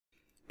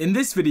In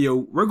this video,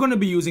 we're going to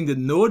be using the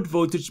node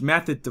voltage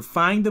method to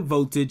find the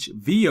voltage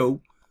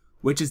VO,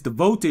 which is the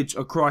voltage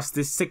across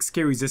this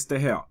 6K resistor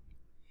here.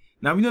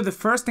 Now we know the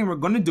first thing we're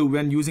going to do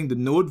when using the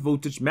node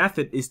voltage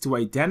method is to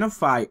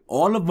identify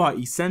all of our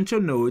essential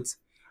nodes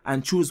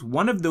and choose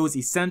one of those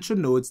essential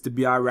nodes to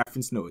be our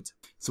reference node.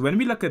 So when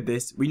we look at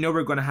this, we know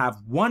we're going to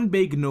have one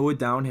big node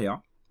down here,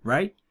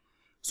 right?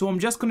 So I'm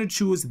just going to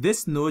choose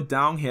this node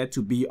down here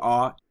to be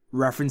our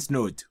reference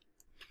node.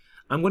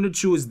 I'm going to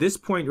choose this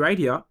point right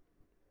here.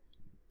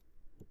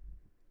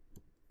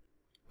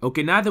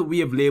 Okay, now that we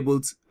have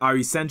labeled our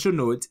essential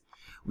node,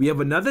 we have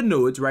another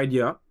node right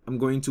here. I'm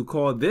going to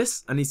call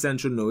this an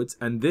essential node,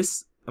 and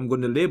this I'm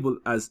going to label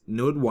as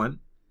node 1.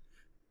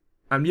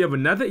 And we have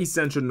another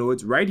essential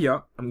node right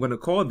here. I'm going to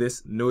call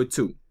this node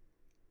 2.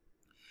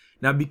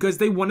 Now, because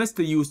they want us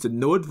to use the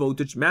node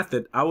voltage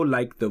method, I would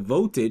like the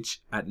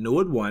voltage at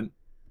node 1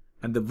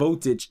 and the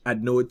voltage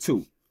at node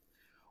 2.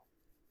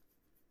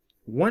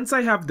 Once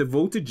I have the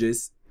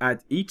voltages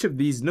at each of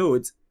these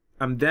nodes,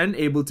 I'm then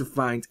able to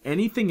find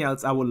anything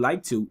else I would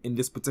like to in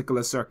this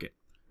particular circuit,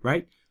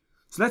 right?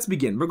 So let's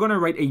begin. We're going to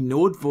write a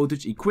node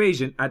voltage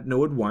equation at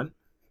node 1.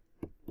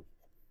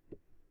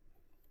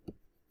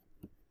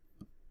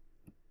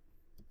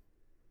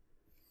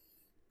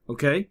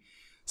 Okay,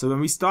 so when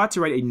we start to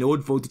write a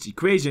node voltage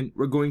equation,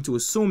 we're going to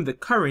assume the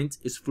current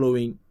is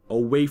flowing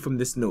away from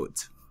this node.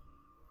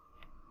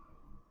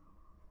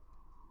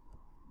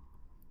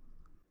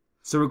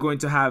 So we're going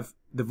to have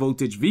the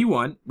voltage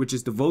V1, which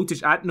is the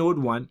voltage at node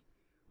 1,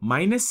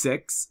 minus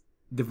 6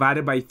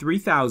 divided by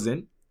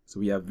 3000. So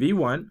we have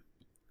V1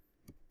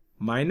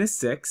 minus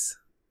 6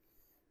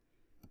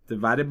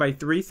 divided by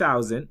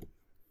 3000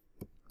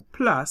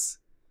 plus,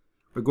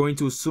 we're going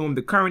to assume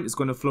the current is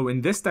going to flow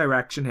in this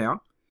direction here.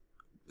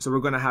 So we're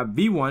going to have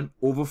V1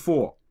 over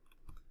 4.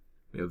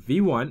 We have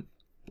V1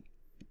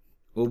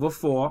 over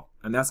 4,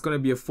 and that's going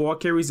to be a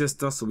 4K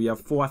resistor, so we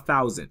have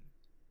 4000.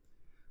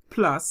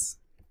 Plus,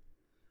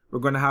 we're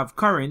going to have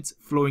current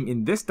flowing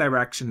in this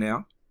direction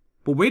here.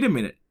 But wait a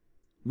minute.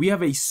 We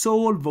have a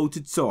sole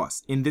voltage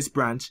source in this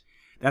branch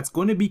that's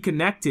going to be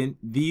connecting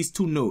these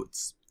two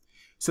nodes.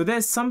 So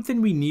there's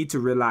something we need to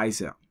realize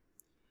here.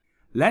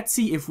 Let's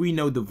see if we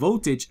know the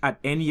voltage at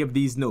any of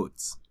these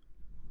nodes.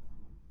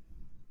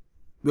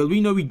 Well,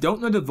 we know we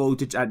don't know the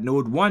voltage at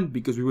node 1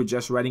 because we were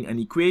just writing an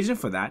equation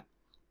for that.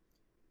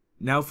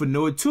 Now for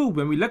node 2,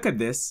 when we look at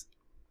this,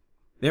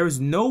 there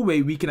is no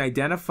way we can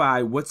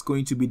identify what's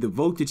going to be the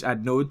voltage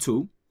at node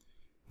 2.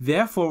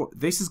 Therefore,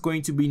 this is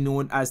going to be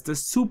known as the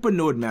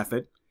Supernode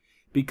method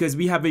because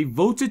we have a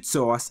voltage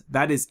source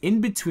that is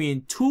in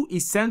between two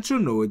essential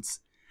nodes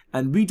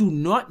and we do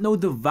not know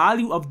the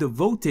value of the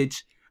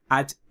voltage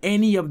at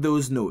any of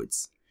those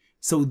nodes.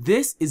 So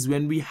this is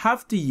when we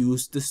have to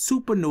use the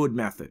Supernode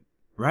method,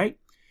 right?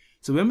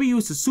 So when we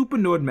use the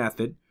Supernode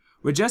method,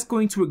 we're just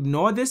going to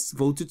ignore this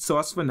voltage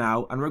source for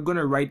now and we're going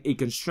to write a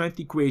constraint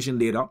equation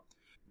later.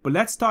 But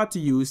let's start to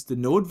use the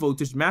node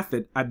voltage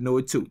method at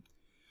node 2.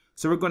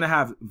 So we're going to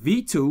have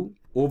V2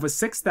 over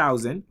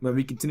 6000 when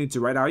we continue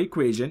to write our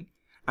equation.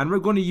 And we're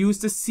going to use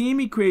the same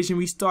equation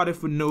we started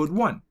for node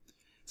 1.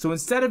 So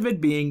instead of it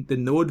being the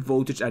node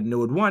voltage at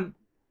node 1,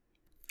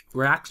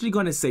 we're actually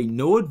going to say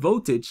node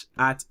voltage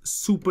at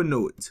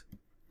supernode,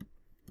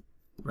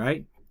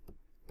 right?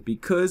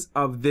 Because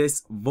of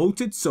this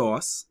voltage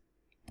source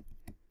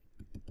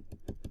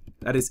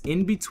that is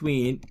in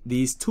between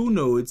these two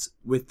nodes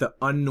with the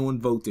unknown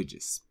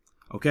voltages.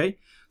 Okay,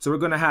 so we're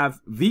going to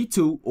have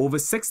V2 over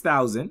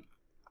 6000.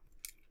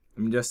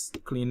 Let me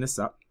just clean this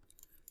up.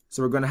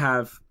 So we're going to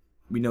have,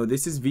 we know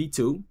this is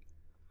V2.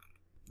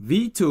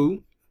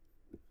 V2,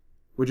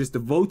 which is the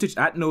voltage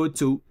at node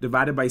 2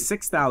 divided by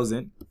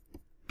 6000,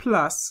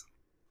 plus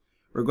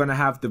we're going to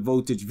have the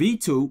voltage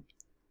V2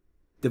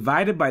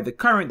 divided by the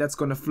current that's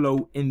going to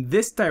flow in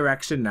this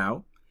direction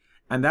now.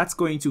 And that's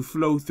going to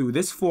flow through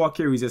this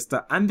 4K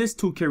resistor and this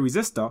 2K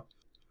resistor,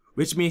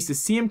 which means the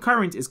same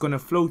current is going to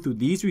flow through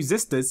these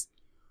resistors.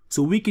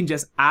 So we can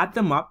just add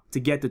them up to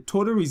get the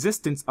total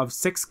resistance of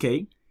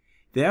 6K.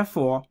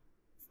 Therefore,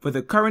 for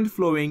the current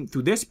flowing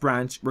through this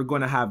branch, we're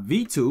going to have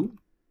V2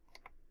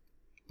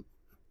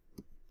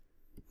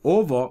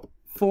 over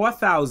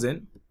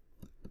 4000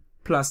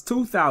 plus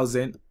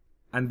 2000,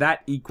 and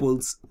that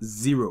equals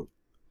 0.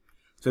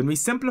 So when we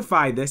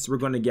simplify this, we're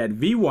going to get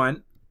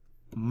V1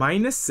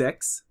 minus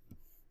 6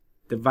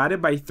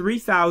 divided by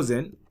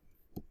 3000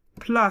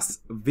 plus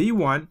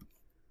V1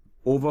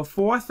 over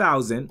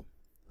 4000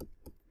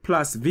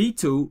 plus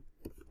V2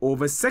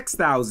 over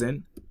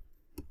 6000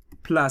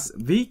 plus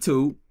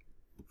V2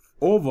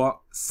 over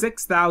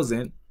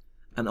 6000,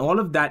 and all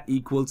of that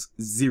equals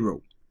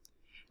 0.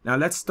 Now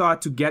let's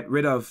start to get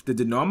rid of the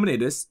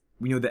denominators.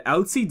 We know the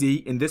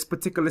LCD in this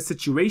particular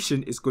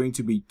situation is going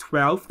to be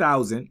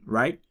 12,000,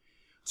 right?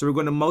 So we're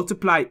going to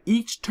multiply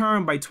each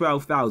term by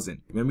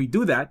 12,000. When we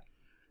do that,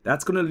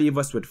 that's going to leave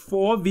us with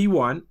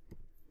 4V1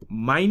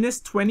 minus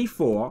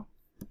 24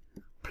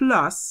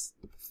 plus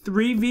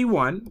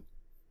 3V1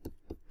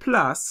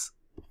 plus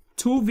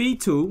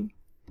 2V2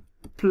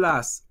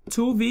 plus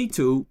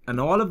 2v2, and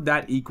all of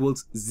that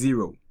equals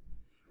 0.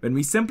 When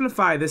we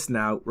simplify this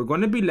now, we're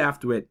going to be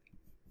left with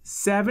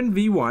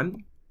 7v1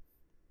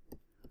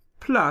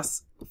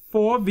 plus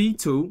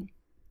 4v2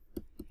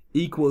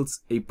 equals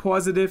a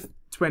positive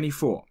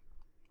 24.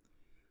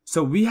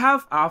 So we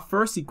have our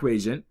first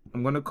equation.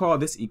 I'm going to call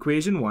this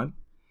equation 1.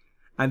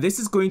 And this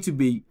is going to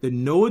be the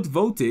node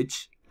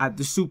voltage at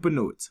the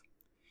supernode.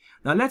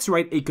 Now let's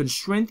write a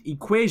constraint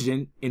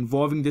equation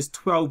involving this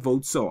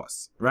 12-volt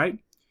source, right?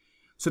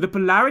 So the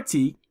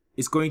polarity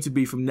is going to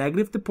be from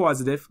negative to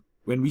positive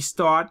when we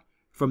start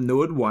from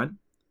node 1.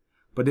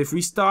 But if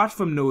we start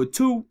from node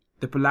 2,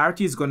 the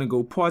polarity is going to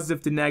go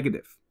positive to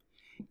negative.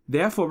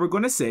 Therefore, we're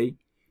going to say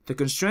the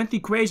constraint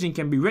equation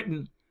can be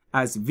written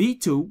as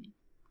V2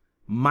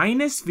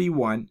 minus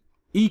V1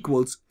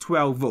 equals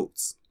 12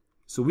 volts.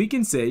 So we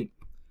can say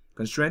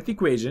constraint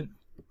equation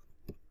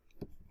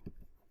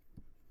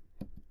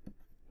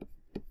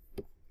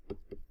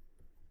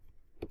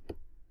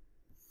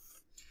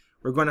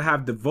we're going to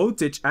have the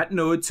voltage at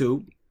node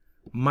 2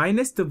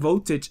 minus the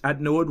voltage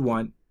at node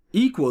 1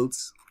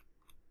 equals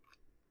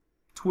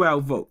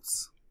 12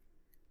 volts.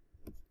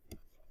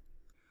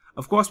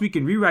 Of course, we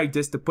can rewrite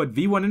this to put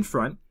V1 in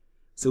front.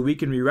 So we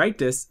can rewrite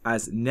this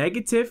as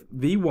negative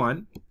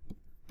V1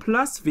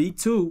 plus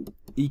V2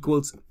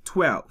 equals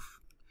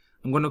 12.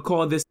 I'm going to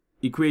call this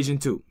equation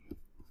 2.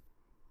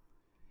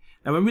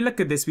 Now when we look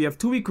at this, we have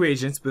two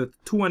equations with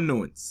two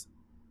unknowns.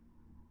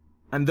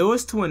 And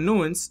those two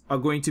unknowns are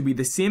going to be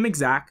the same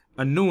exact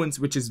unknowns,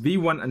 which is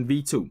V1 and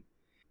V2.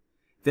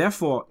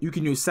 Therefore, you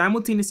can use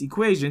simultaneous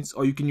equations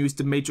or you can use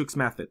the matrix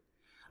method.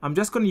 I'm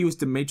just going to use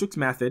the matrix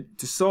method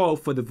to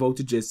solve for the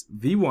voltages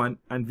V1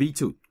 and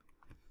V2.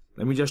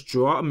 Let me just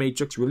draw a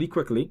matrix really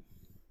quickly.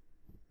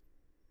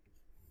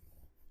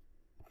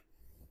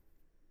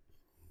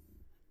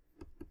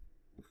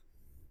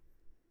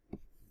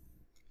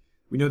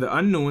 We know the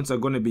unknowns are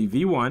going to be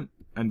V1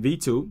 and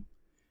V2.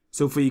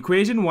 So for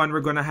equation 1, we're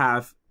going to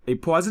have a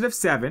positive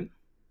 7.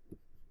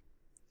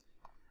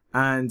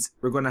 And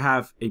we're going to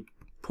have a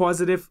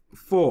positive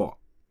 4.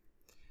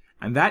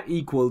 And that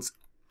equals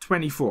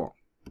 24.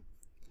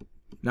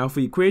 Now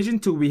for equation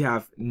 2, we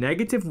have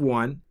negative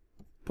 1,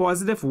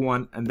 positive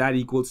 1, and that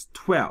equals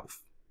 12,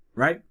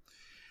 right?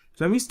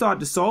 So when we start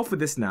to solve for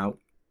this now,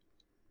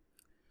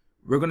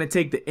 we're going to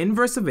take the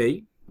inverse of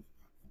A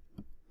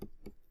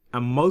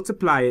and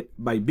multiply it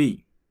by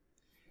B.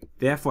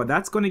 Therefore,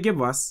 that's going to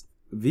give us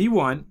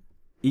V1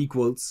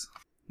 equals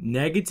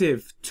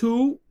negative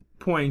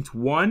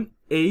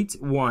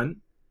 2.181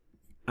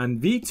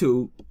 and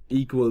V2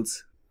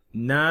 equals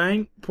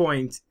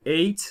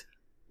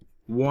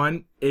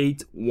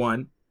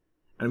 9.8181,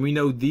 and we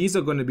know these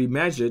are going to be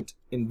measured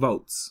in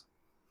volts.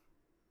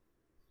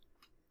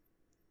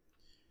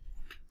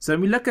 So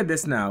when we look at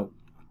this now,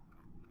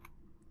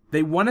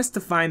 they want us to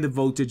find the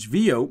voltage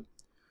VO,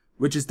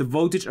 which is the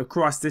voltage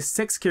across this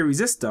 6K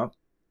resistor.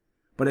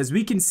 But as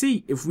we can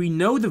see, if we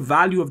know the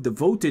value of the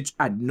voltage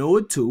at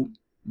node 2,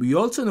 we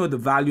also know the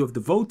value of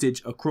the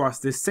voltage across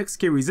this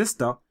 6K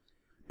resistor,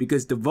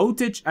 because the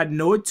voltage at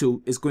node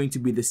 2 is going to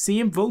be the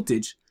same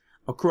voltage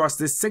across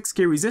this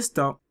 6K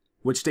resistor,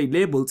 which they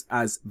labeled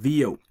as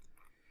VO.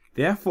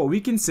 Therefore,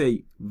 we can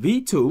say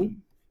V2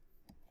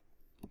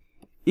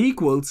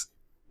 equals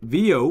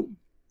VO.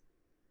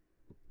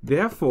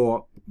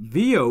 Therefore,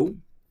 VO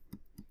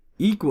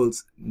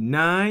equals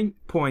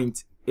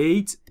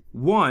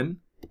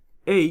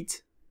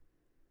 9.818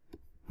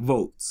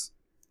 volts.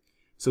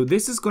 So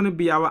this is going to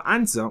be our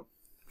answer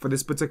for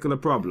this particular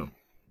problem.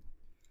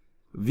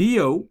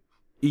 VO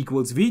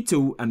equals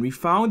V2, and we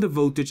found the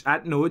voltage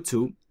at node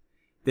 2.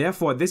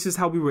 Therefore, this is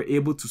how we were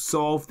able to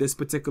solve this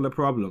particular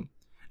problem.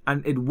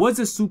 And it was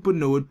a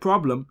supernode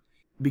problem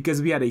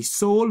because we had a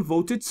sole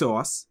voltage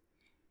source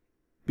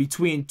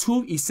between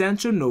two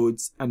essential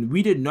nodes, and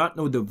we did not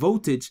know the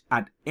voltage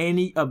at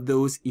any of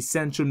those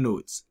essential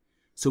nodes.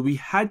 So we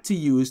had to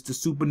use the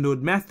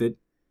supernode method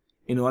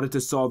in order to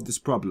solve this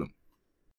problem.